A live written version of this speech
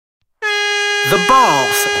The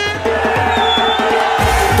Balls.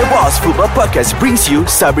 The Balls Football Podcast brings you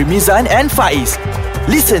Sabri Mizan and Faiz.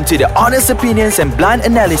 Listen to the honest opinions and blunt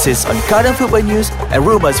analysis on current football news and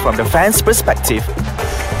rumours from the fans' perspective.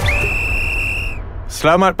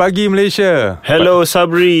 Selamat pagi Malaysia. Hello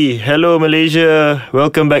Sabri. Hello Malaysia.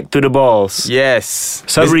 Welcome back to the Balls. Yes.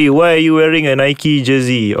 Sabri, why are you wearing a Nike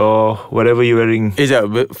jersey or whatever you're wearing?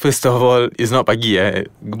 But first of all, it's not pagi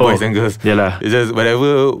boys and girls. Yalah. It's just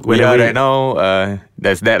whatever we are right now,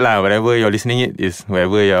 that's that lah. Whatever you're listening it is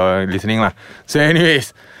whatever you're listening lah. So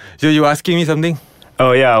anyways, so you asking me something?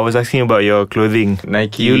 Oh yeah, I was asking about your clothing.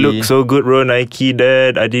 Nike. You look so good, bro. Nike there,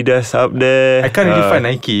 Adidas up there. I can't really find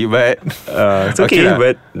Nike, but it's okay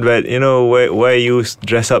but you know why you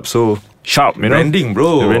dress up so sharp, you know? Branding,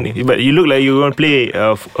 bro. Branding. But you look like you want to play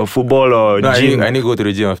a football or gym. I need to go to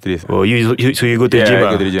the gym after this. Oh, so you go to the gym?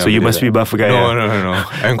 I go to the gym. So you must be buff guy. No.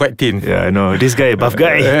 I'm quite thin. Yeah, I know. This guy, buff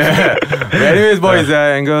guy. But anyways, boys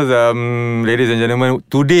and girls, ladies and gentlemen,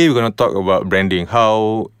 today we're gonna talk about branding.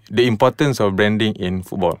 How the importance of branding in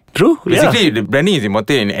football. True. Basically, the branding is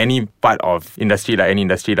important in any part of industry, like any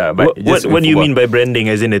industry, lah. But what do you mean by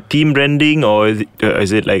branding? As in a team branding, or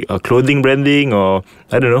is it like a clothing branding, or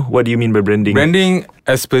I don't know. What do you mean by branding? Branding,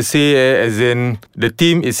 as per se, as in the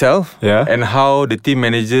team itself, and how the team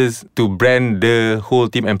manages to brand the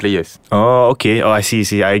whole team and players. Oh, okay. Oh, I see.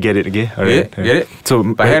 I get it. Okay, alright. Get it? So,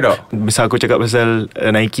 faham tak? Misal aku cakap pasal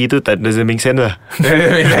Nike tu, that doesn't make sense lah.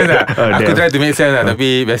 Make sense lah. Aku try to make sense lah,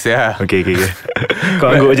 tapi biasa lah. Okay.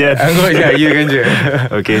 Kau angguk je. Angguk je, you kan je.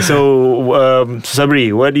 Okay, so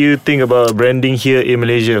Sabri, what do you think about branding here in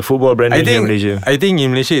Malaysia? Football branding here in Malaysia? I think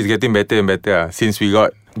in Malaysia it's getting better and better since we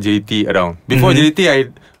got JDT around. Before JDT,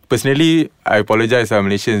 I apologize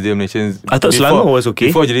Malaysians. I thought Selangor was okay.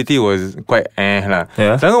 Before JDT was quite lah.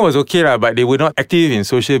 Yeah. Selangor was okay lah, but they were not active in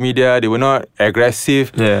social media. They were not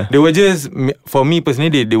aggressive. Yeah. They were just, for me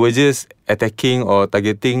personally, they were just attacking or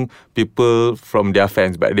targeting people from their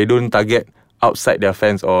fans, but they don't target outside their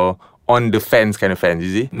fans or on the fans kind of fans,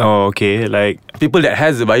 you see. Oh, okay. Like people that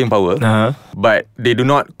has the buying power, but they do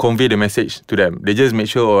not convey the message to them. They just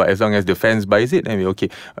make sure as long as the fans buys it, then we're okay.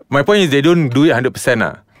 My point is they don't do it 100%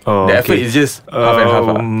 lah. Oh, the effort is just half and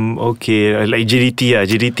half. Okay, like JDT lah.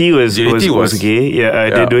 JDT was okay. Yeah,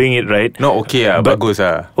 they're doing it right. Not okay lah, bagus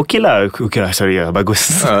lah. Okay lah, sorry lah,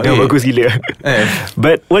 bagus. Bagus gila.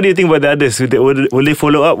 But what do you think about the others? Will they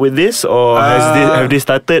follow up with this, or have they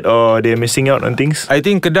started, or they're missing out on things? I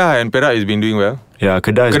think Kedah and Perak has been doing well. Yeah,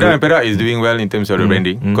 Kedah and Perak is doing well in terms of the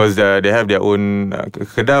branding, because they have their own.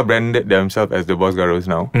 Kedah branded themselves as the Boss Garos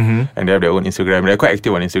now, and they have their own Instagram. They're quite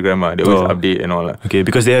active on Instagram. They always update and all that. Okay,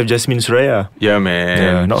 because they have Jasmine Suraya. Yeah, man.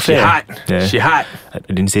 Yeah, not she fair. Hot. Yeah. She hot. I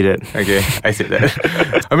didn't say that. Okay, I said that.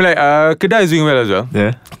 I mean, like Kedah is doing well as well.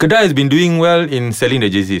 Yeah. Kedah has been doing well in selling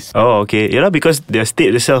the jerseys. Oh, okay. Yeah, because their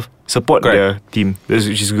state itself support their team, which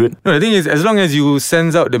is good. No, the thing is, as long as you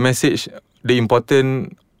send out the message, the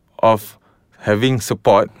importance of having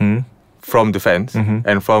support from the fans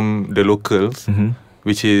and from the locals,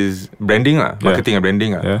 which is branding lah, marketing and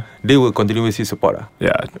branding lah, they will continuously support lah.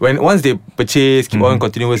 Yeah. Once they purchase, keep on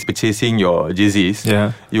continuously purchasing your jerseys,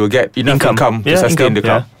 you will get enough income to sustain the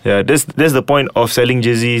club. Yeah, that's the point of selling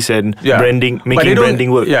jerseys and branding, making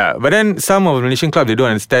branding work. Yeah, but then some of the Malaysian clubs, they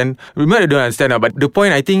don't understand. Remember, they don't understand lah. But the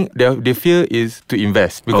point, I think, they fear is to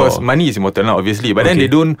invest, because money is important lah, obviously. But then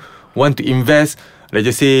they don't want to invest. Let's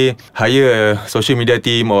just say hire a social media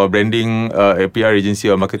team or branding a PR agency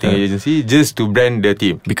or marketing agency just to brand the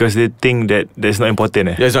team, because they think that that's not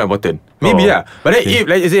important. That's not important. Maybe but then if,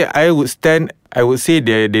 like you say, I would say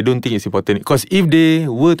they don't think it's important, because if they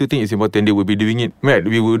were to think it's important, they would be doing it.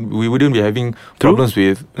 We wouldn't be having problems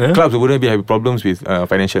with clubs. We wouldn't be having problems with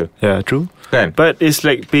financial. Yeah, true. Kan? But it's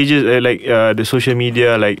like pages the social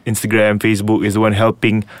media like Instagram, Facebook is the one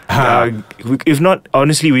helping. If not,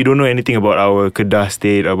 honestly, we don't know anything about our Kedah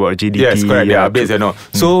state, about JDT. Yes, correct. Yeah, updates and all.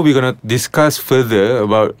 So we're gonna discuss further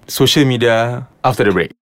about social media after the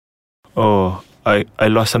break. Oh, I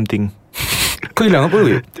lost something. Kau hilang apa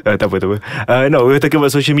weh? Tak apa. No, we're talking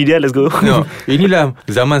about social media. Let's go. No, inilah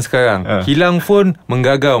zaman sekarang. Hilang phone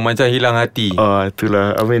menggagau macam hilang hati.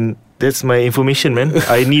 Itulah. I mean, that's my information, man.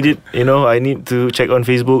 I need it. I need to check on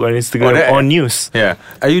Facebook, on Instagram, on news. Yeah.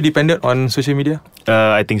 Are you dependent on social media?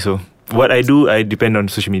 I think so. what I do, I depend on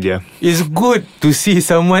social media. It's good to see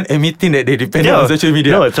someone admitting that they depend on social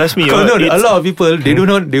media. No, trust me. Because a lot of people they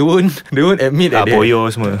won't admit that.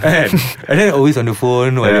 Boyo semua. And then always on the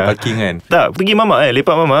phone while they parking kan. Tak, pergi mamak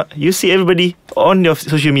lepak mamak, you see everybody on your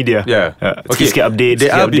social media. Okay. Sikit update.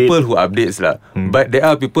 There are people who updates lah, but there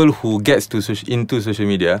are people who gets to into social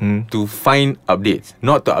media to find updates,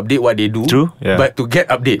 not to update what they do. True. But to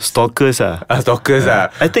get updates. Stalkers lah. Stalkers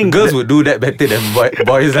lah. I think girls would do that better than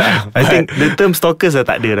boys lah. I think the term stalkers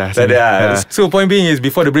tak ada lah. Tak ada lah. So point being is,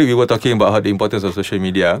 before the break we were talking about how the importance of social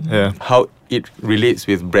media, how it relates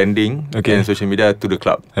with branding and social media to the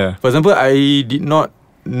club. For example, I did not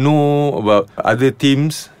know about other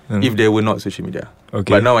teams if they were not social media.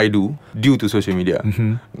 But now I do, due to social media.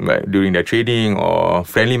 Like during their training or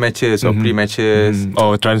friendly matches or pre-matches,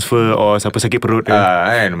 or transfer, or siapa sakit perut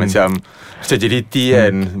kan, macam JDT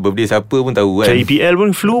kan, birthday siapa pun tahu kan. Macam EPL pun,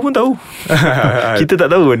 flu pun tahu. Kita tak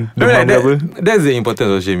tahu kan that's the importance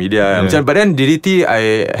of social media. Macam, but then JDT,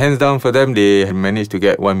 I hands down for them, they managed to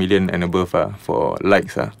get 1 million and above for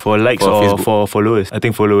likes. For likes or Facebook. For followers? I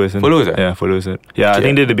think followers. Followers Yeah, followers. Yeah, I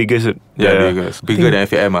think they're the biggest. Bigger than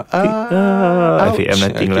FAM. FAM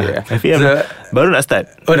nothing lah. FAM baru nak start.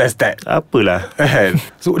 Dah start. Apalah.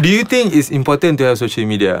 So do you think it's important to have social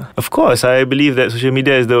media? Of course, I believe that social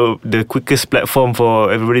media is the quickest platform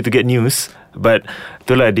for everybody to get news. But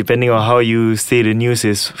itulah, depending on how you say the news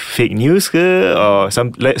is fake news ke, or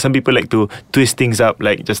some people like to twist things up,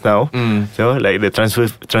 like just now. So like the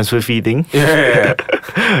transfer fee thing.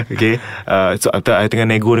 Okay. So I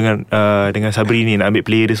tengah nego dengan Sabri ni nak ambil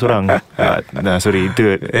player dia seorang. Sorry,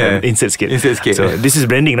 itu insert sikit. So this is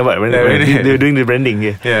branding, nampak? They're doing the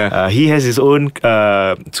branding. He has his own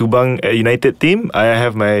Subang United team. I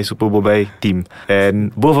have my Super Bobai team,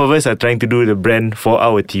 and both of us are trying to do the brand for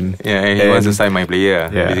our team. And he wants to sign my player,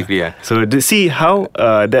 basically. So to see how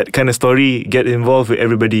that kind of story get involved with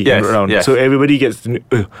everybody around. So everybody gets to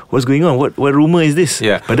know, what's going on? What rumor is this?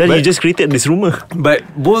 But then you just created this rumor. But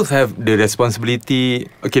both have the responsibility.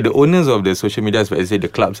 Okay, the owners of the social media, as I say, the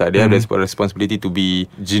clubs, they have the responsibility to be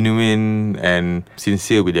genuine and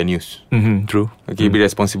sincere with their news. True. Okay, be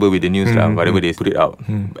responsible with the news, whatever they put it out.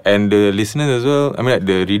 And the listeners as well, I mean, like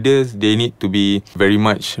the readers, they need to be very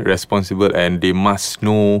much responsible, and they must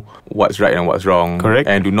know what's right and what's wrong. Correct.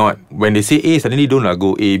 And do not, when they say A, suddenly don't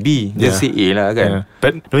go A, B. Just say A lah kan.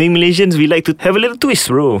 But knowing Malaysians, we like to have a little twist,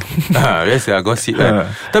 bro. Yes, gossip kan.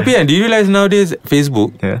 Tapi kan, do you realise nowadays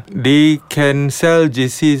Facebook, they can sell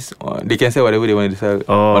jerseys, they can sell whatever they want to sell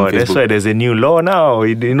on Facebook. That's why there's a new law now.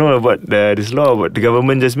 You know about this law what the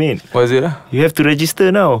government just made? What is it? You have to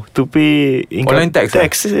register now to pay income online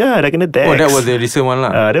tax. Yeah, dah kena tax. Oh, that was the recent one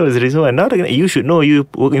lah. That was the recent one. Now you should know, you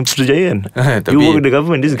work in Putrajaya. You work with the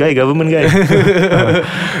government. This guy, government guy.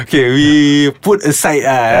 Okay, we put aside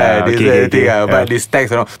but this tax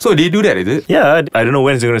and all. So they do that, is it? Yeah, I don't know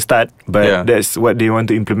when it's going to start, but that's what they want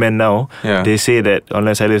to implement now. They say that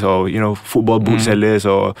online sellers, or football boot sellers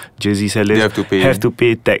or jersey sellers, they have to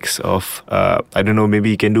pay tax of I don't know, maybe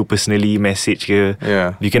you can do personally message ke.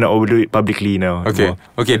 You cannot overdo it publicly now.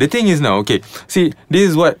 Okay, the thing is now, see, this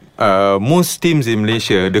is what most teams in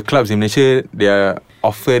Malaysia, the clubs in Malaysia, they are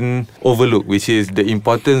often overlooked, which is the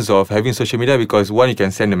importance of having social media, because one, you can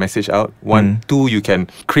send a message out, two, you can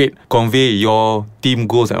convey your team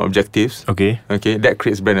goals and objectives. Okay, that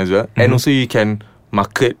creates brand as well. And also you can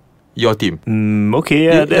market your team. You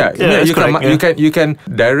can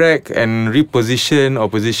direct and reposition or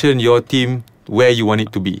position your team where you want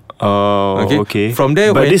it to be. From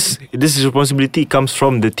there, but this responsibility comes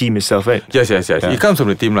from the team itself, right? Yes. It comes from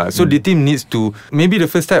the team lah. So the team needs to, maybe the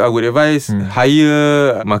first time I would advise,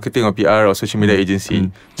 hire marketing or PR or social media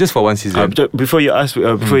agency just for one season. Before you ask,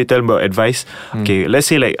 before you tell about advice, let's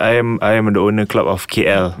say like I am the owner club of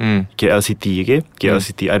KL, KL City, KL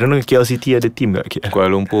City. I don't know if KL City ada team tak?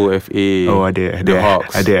 Kuala Lumpur FA. Oh, ada. The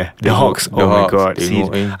Hawks. Ada. The Hawks. Oh my God. See,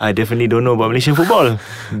 I definitely don't know about Malaysian football.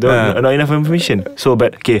 Not enough information. So,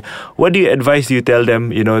 but what do you advise? You tell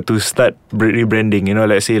them, to start rebranding.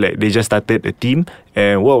 Let's say like they just started a team,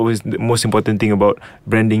 and what was the most important thing about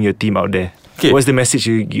branding your team out there? What's the message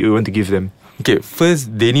you want to give them?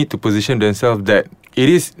 First they need to position themselves that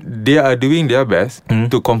they are doing their best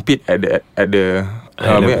to compete at the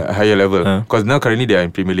higher level. Because now currently they are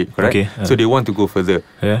in Premier League, correct? So they want to go further.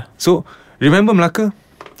 So remember Melaka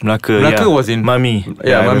was in Mami.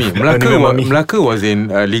 Mami. Melaka was in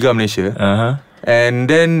Liga Malaysia. And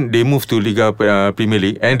then they moved to Liga Premier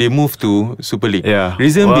League, and they moved to Super League.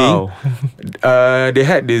 Reason being, they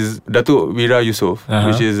had this Datuk Wira Yusof,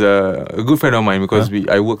 which is a good friend of mine, because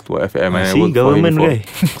I worked for FM and I worked for him before.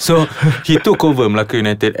 So he took over Melaka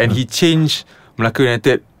United, and he changed Melaka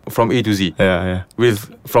United from A to Z. Yeah.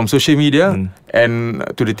 From social media and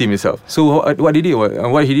to the team itself. So what he did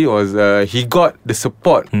was he got the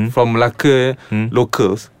support from Melaka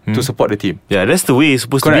locals to support the team. Yeah, that's the way it's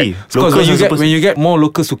supposed Correct. to be. Because when you get more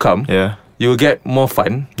locals to come, you will get more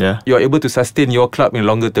fun. Yeah. You are able to sustain your club in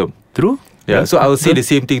longer term. True. Yeah. So I will say the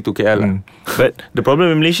same thing to KL. But the problem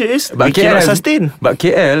in Malaysia is we cannot sustain. But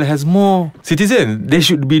KL has more citizens. They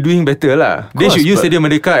should be doing better lah. They should use Stadium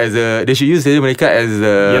Merdeka as a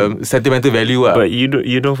sentimental value lah. But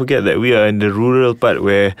you don't forget that we are in the rural part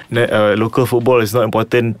where local football is not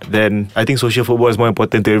important. Then I think social football is more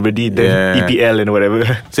important to everybody than EPL and whatever.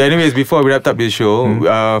 So anyways, before we wrap up this show,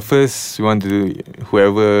 first we want to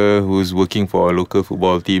whoever who's working for a local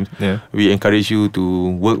football team, we encourage you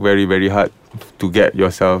to work very, very hard to get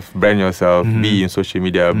yourself, brand yourself, be in social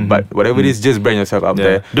media. But whatever it is, just brand yourself up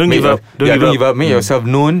there. Don't give up. Don't give up. Make yourself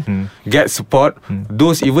known. Get support.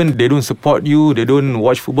 Those even they don't support you, they don't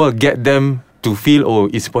watch football, get them to feel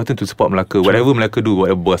it's important to support Melaka. Whatever Melaka do,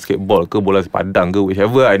 whatever basketball ke, bola padang ke,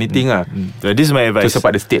 whichever, anything lah. This is my advice. To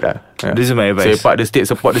support the state lah. This is my advice. Sepak the state,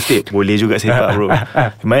 support the state. Boleh juga sepak, bro.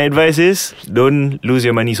 My advice is don't lose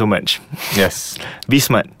your money so much. Yes. Be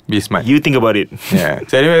smart. Be smart. You think about it. Yeah.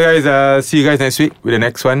 So anyway guys, see you guys next week with the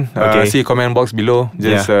next one. See comment box below.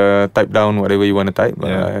 Just type down whatever you want to type.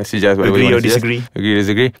 Suggest whatever agree you or want to disagree. Agree or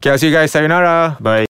disagree. Okay, I'll see you guys. Sayonara. Bye.